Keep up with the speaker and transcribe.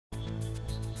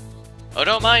Oh,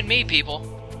 don't mind me, people.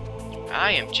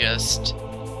 I am just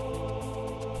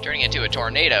turning into a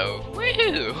tornado.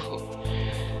 Woohoo!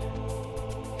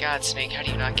 God, Snake, how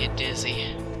do you not get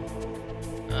dizzy?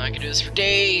 I can do this for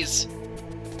days.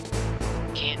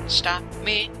 Can't stop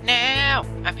me now.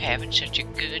 I'm having such a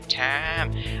good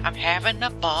time. I'm having a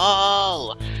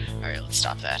ball. Alright, let's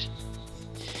stop that.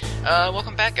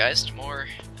 Welcome back, guys, to more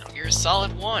Metal Gear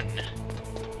Solid 1.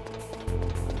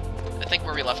 I think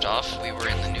where we left off, we were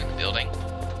in the nuke building.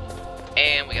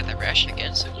 And we got that ration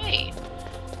again, so yay.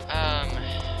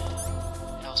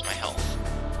 How's my health?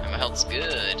 My health's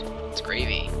good. It's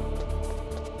gravy.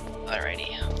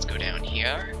 Alrighty, let's go down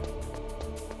here.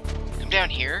 Come down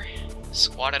here,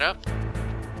 squat it up.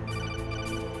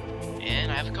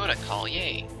 And I have a Kodak call,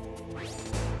 yay.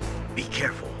 Be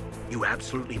careful. You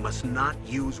absolutely must not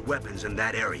use weapons in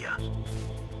that area.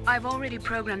 I've already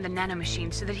programmed the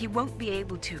nanomachine so that he won't be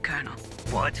able to, Colonel.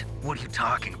 What? What are you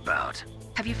talking about?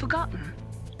 Have you forgotten?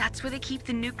 That's where they keep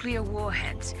the nuclear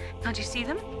warheads. Can't you see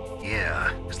them?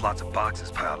 Yeah, there's lots of boxes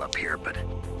piled up here, but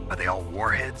are they all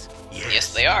warheads?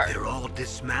 Yes, they are. They're all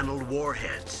dismantled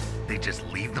warheads. They just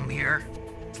leave them here?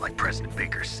 It's like President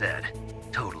Baker said.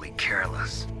 Totally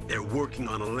careless. They're working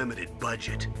on a limited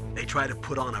budget. They try to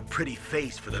put on a pretty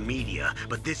face for the media,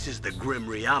 but this is the grim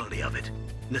reality of it.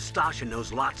 Nastasha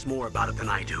knows lots more about it than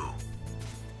I do.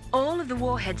 All of the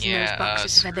warheads in those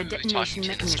boxes have had their detonation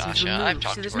mechanisms removed,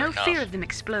 so there's no fear of them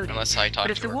exploding. Unless I talk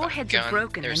but if to the her about warheads gun, are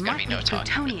broken, there's they gonna might be no be talking with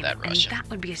plutonium, that and Russian. that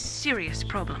would be a serious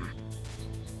problem.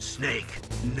 Snake,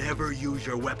 never use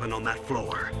your weapon on that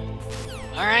floor.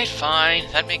 Alright, fine.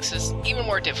 That makes this even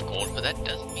more difficult, but that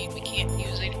doesn't mean we can't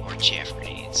use any more chaff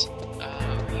grenades.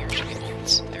 Over here should be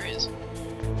bullets. There is.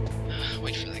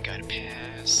 Wait for that guy to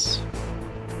pass.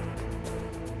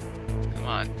 Come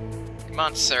on. Come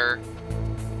on, sir.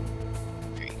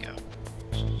 There you go.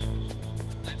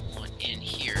 I want in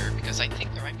here, because I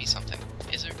think there might be something.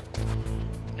 Is there?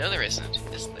 No, there isn't.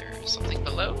 Is there something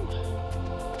below?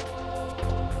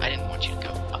 I didn't want you to go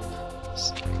up.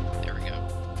 Snake. There we go.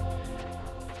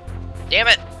 Damn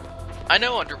it! I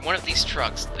know under one of these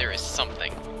trucks there is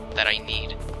something that I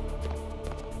need.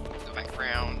 Go back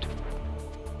around.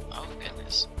 Oh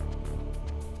goodness.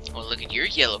 Oh, look at your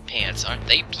yellow pants. Aren't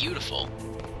they beautiful?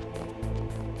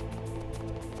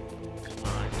 Come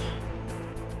on.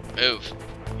 Move.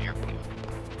 Here we go.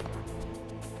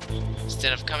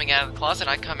 Instead of coming out of the closet,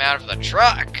 I come out of the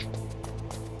truck!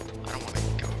 I don't want to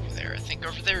go over there. I think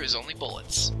over there is only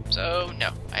bullets. So,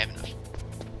 no, I have enough.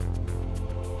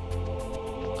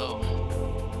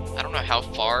 Oh. I don't know how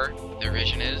far their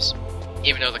vision is,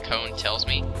 even though the cone tells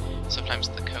me. Sometimes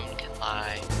the cone can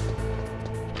lie. I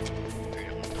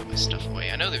don't want to put my stuff away.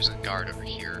 I know there's a guard over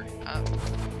here.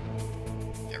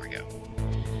 There we go.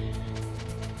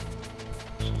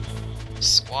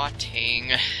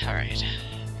 Squatting. Alright.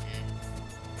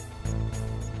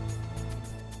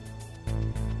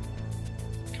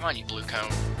 Come on, you blue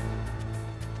cone.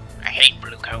 I hate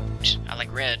blue cones. I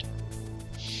like red.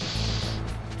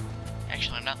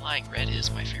 Actually, I'm not lying. Red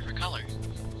is my favorite color.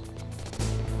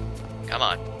 Come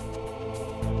on.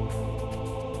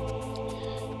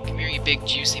 Come here, you big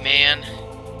juicy man.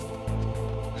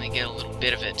 Let me get a little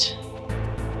bit of it.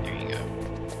 There you go.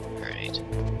 Alright.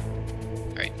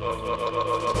 Alright.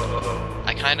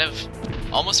 I kind of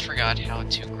almost forgot how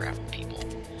to grapple people.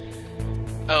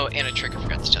 Oh, and a trick I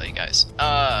forgot to tell you guys.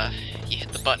 You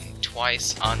hit the button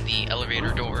twice on the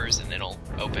elevator doors and it'll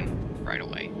open right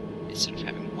away, instead of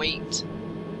having to wait.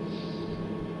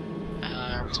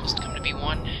 Are we supposed to come to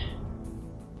B1?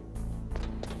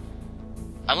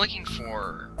 I'm looking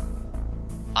for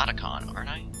Otacon, aren't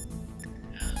I?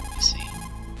 Let me see.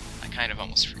 I kind of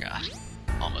almost forgot.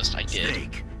 Almost, I did.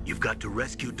 Snake, you've got to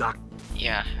rescue Doc.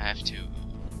 Yeah, I have to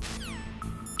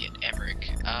get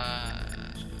Emmerich.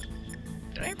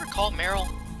 Did I ever call Meryl?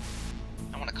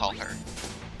 I want to call her.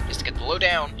 Just to get the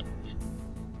lowdown.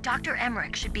 Dr.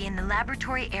 Emmerich should be in the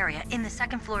laboratory area in the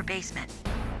second floor basement.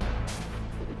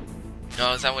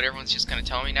 No, is that what everyone's just gonna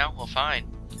tell me now? Well, fine.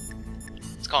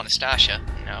 Let's call Nastasha.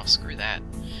 No, screw that.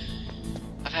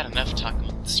 I've had enough talking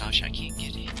with Nastasha. I can't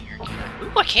get in here, can I?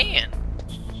 Ooh, I can!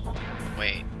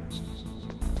 Wait.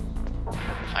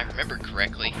 If I remember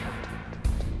correctly,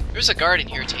 there's a guard in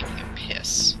here taking a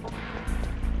piss.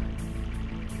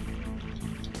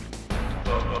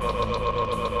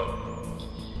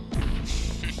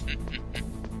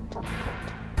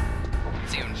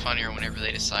 It's even funnier whenever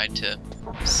they decide to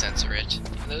censor it,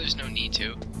 even though there's no need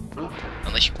to.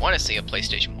 Unless you want to see a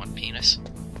PlayStation 1 penis.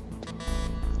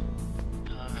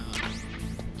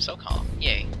 So calm.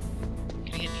 Yay.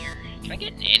 Can I get in here? Can I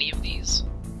get in any of these?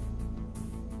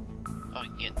 Oh, I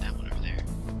can get that one over there.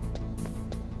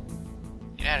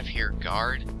 out of here,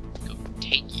 guard. Go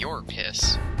take your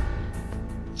piss.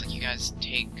 Looks like you guys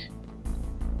take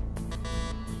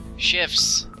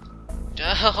shifts.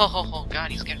 Oh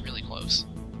god, he's getting really close.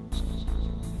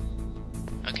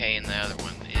 Okay, and the other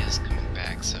one is coming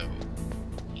back, so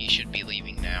he should be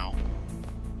leaving now.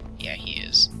 Yeah, he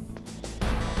is.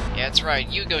 Yeah, that's right,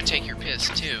 you go take your piss,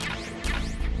 too.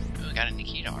 Oh, I got a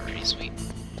Nikita already, sweet.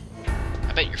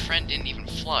 I bet your friend didn't even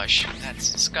flush.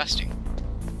 That's disgusting.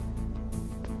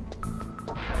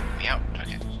 Let me out.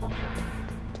 Okay.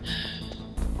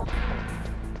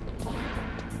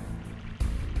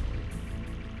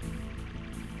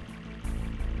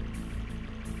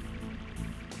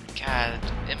 God,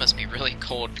 it must be really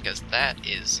cold because that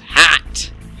is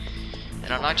hot!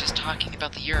 And I'm not just talking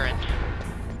about the urine.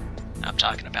 I'm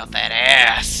talking about that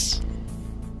ass!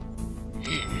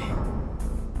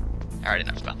 Alright,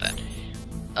 enough about that.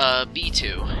 B2.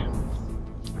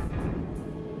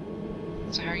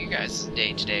 So how are you guys'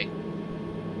 day today?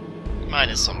 Mine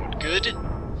is somewhat good. If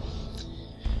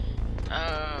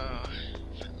I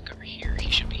look over here,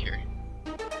 he should be here.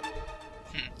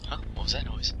 Huh? What was that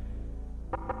noise?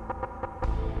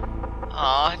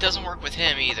 Aw, it doesn't work with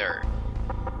him either.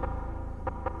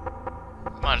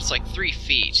 Come on, it's like 3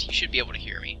 feet. You should be able to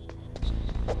hear me.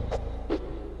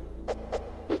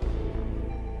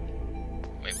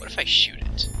 Wait, what if I shoot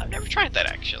it? I've never tried that,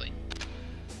 actually.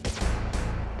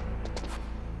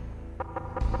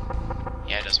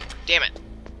 Yeah, it doesn't work. Damn it.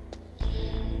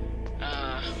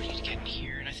 We need to get in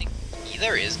here, and I think... Yeah,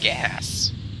 there is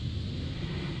gas.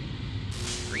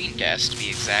 Green gas, to be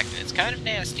exact, and it's kind of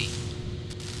nasty.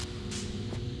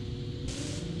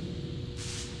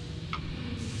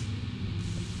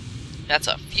 That's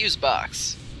a fuse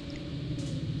box.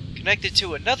 Connected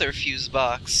to another fuse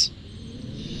box.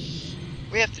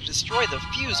 We have to destroy the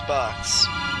fuse box.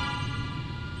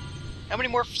 How many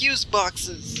more fuse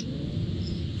boxes?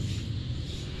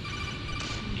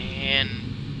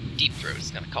 And Deep Throat is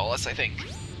gonna call us, I think.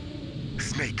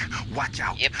 Snake, watch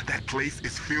out. Yep. That place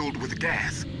is filled with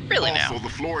gas. Really now? Also, the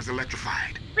floor is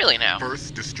electrified. Really now?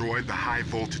 First, destroy the high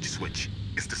voltage switch.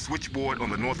 It's the switchboard on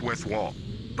the northwest wall.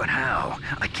 But how?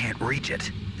 I can't reach it.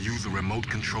 Use a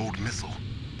remote-controlled missile.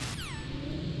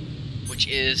 Which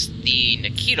is the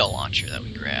Nikita launcher that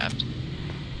we grabbed.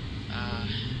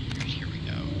 Right, here we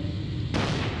go.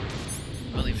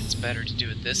 I believe it's better to do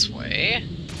it this way.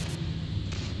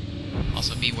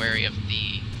 Also be wary of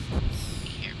the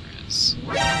cameras.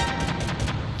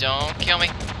 Don't kill me.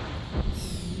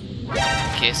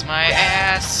 Kiss my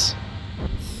ass.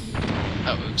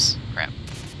 Oh, oops. Crap.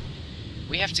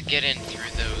 We have to get in through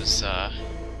those,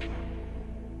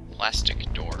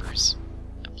 plastic doors.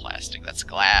 Not plastic, that's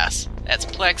glass. That's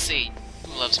plexi.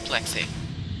 Who loves plexi?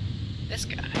 This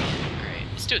guy. Alright,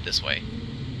 let's do it this way.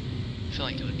 I feel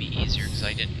like it would be easier because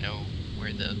I didn't know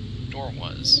where the door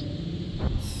was.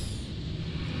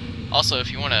 Also,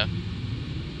 if you want to...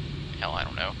 Hell, I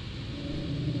don't know.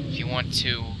 If you want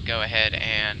to go ahead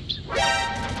and...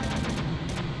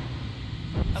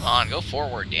 Come on, go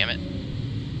forward, damn it.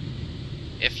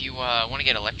 If you want to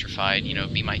get electrified, you know,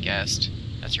 be my guest.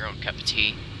 That's your own cup of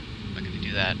tea. I'm not going to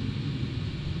do that. I'm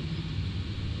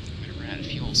going to run out of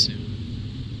fuel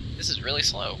soon. This is really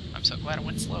slow. I'm so glad it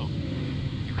went slow.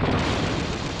 Here we go.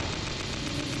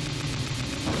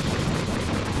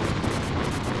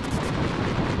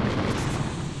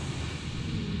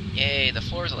 Yay, the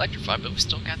floor is electrified, but we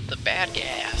still got the bad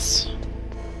gas.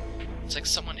 It's like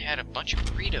someone had a bunch of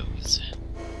burritos.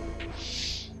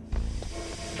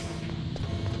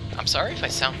 I'm sorry if I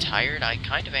sound tired, I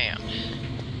kind of am.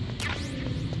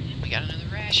 And we got another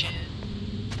ration.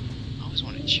 I always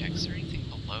want to check, is there anything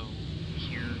below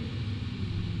here?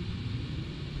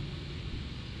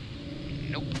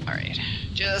 Nope, alright.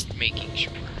 Just making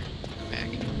sure. Go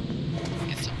back.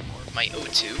 Get some more of my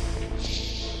O2.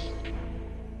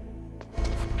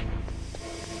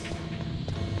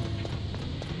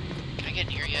 Can I get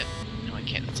in here yet? No, I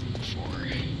can't. That's level 4.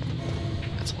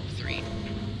 That's level 3.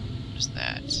 What is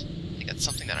that? I think that's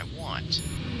something that I want.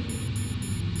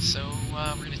 So,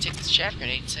 we're gonna take this chaff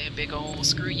grenade and say a big ol'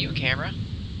 screw you, camera.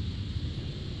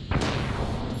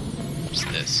 What's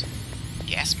this?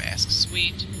 Gas mask,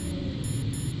 sweet.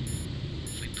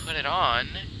 If we put it on,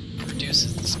 it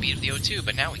reduces the speed of the O2,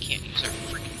 but now we can't use our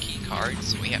freaking key cards,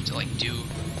 so we have to, like, do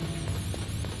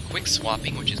quick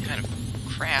swapping, which is kind of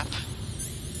crap.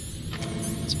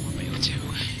 Let's more my O2.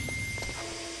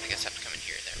 I guess I have to come in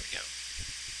here, there we go.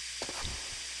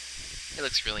 It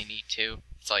looks really neat, too.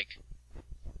 It's like...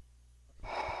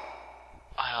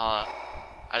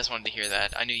 I just wanted to hear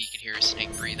that. I knew you could hear a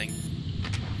snake breathing.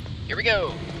 Here we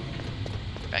go!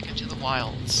 Back into the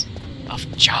wilds of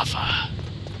Java.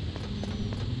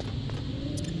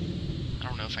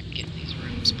 know if I can get in these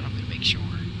rooms, but I'm gonna make sure.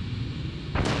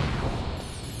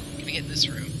 Can I get in this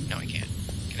room? No, I can't.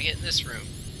 Can I get in this room?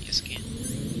 Yes, I can.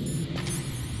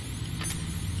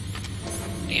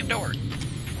 Damn door!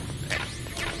 Okay.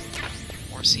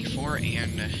 More C4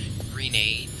 and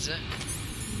grenades.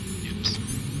 Oops.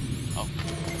 Oh,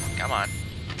 come on.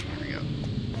 Here we go.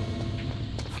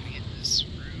 Can I get in this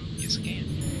room? Yes, I can.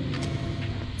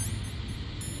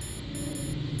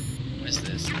 What is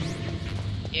this?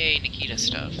 Yay, Nikita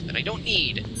stuff that I don't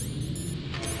need!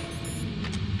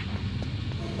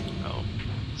 Oh,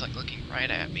 he's like looking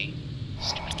right at me.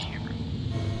 Stupid camera.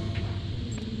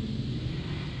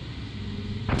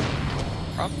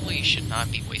 Probably should not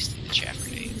be wasting the chaff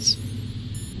grenades.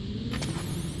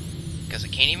 Because I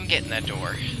can't even get in that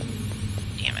door.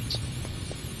 Damn it.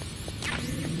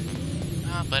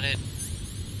 But it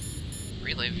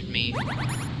relived me. I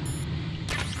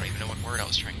don't even know what word I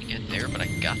was trying to get there, but I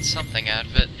got something out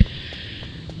of it.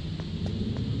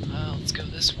 Let's go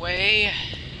this way.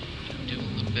 Do a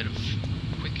little bit of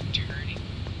quick turning.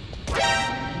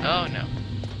 Oh no.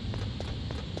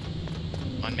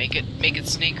 Come on, make it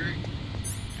snaker.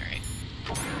 Alright.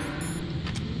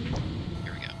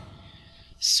 Here we go.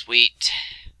 Sweet.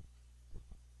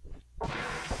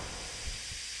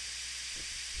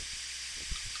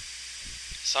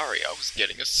 Sorry, I was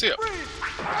getting a sip.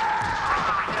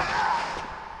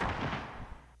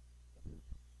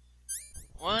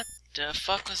 What the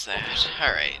fuck was that?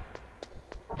 Alright.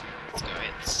 Let's go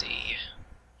ahead and see.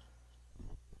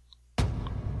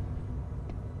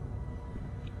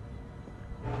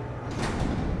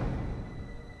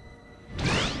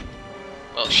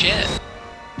 Well, shit.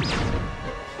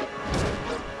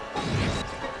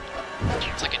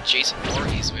 It's like a Jason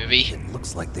Voorhees movie. It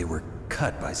looks like they were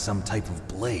cut by some type of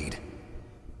blade.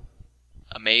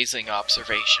 Amazing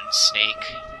observation,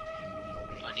 Snake.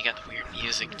 Oh, and you got the weird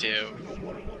music, too.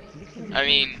 I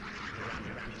mean,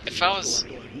 if I was...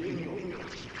 You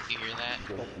hear that?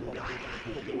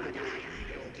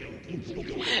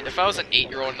 If I was an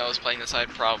 8-year-old and I was playing this, I'd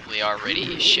probably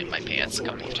already shit my pants a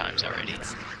couple of times already.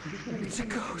 It's a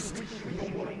ghost.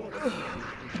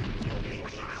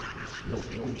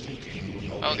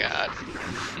 Oh god.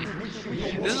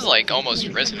 This is like almost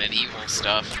Resident Evil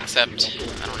stuff, except,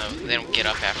 I don't know, they don't get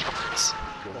up afterwards.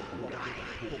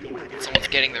 Someone's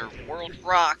getting their world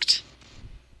rocked.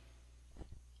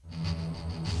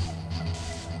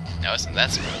 No, isn't that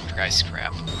some poltergeist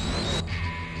crap?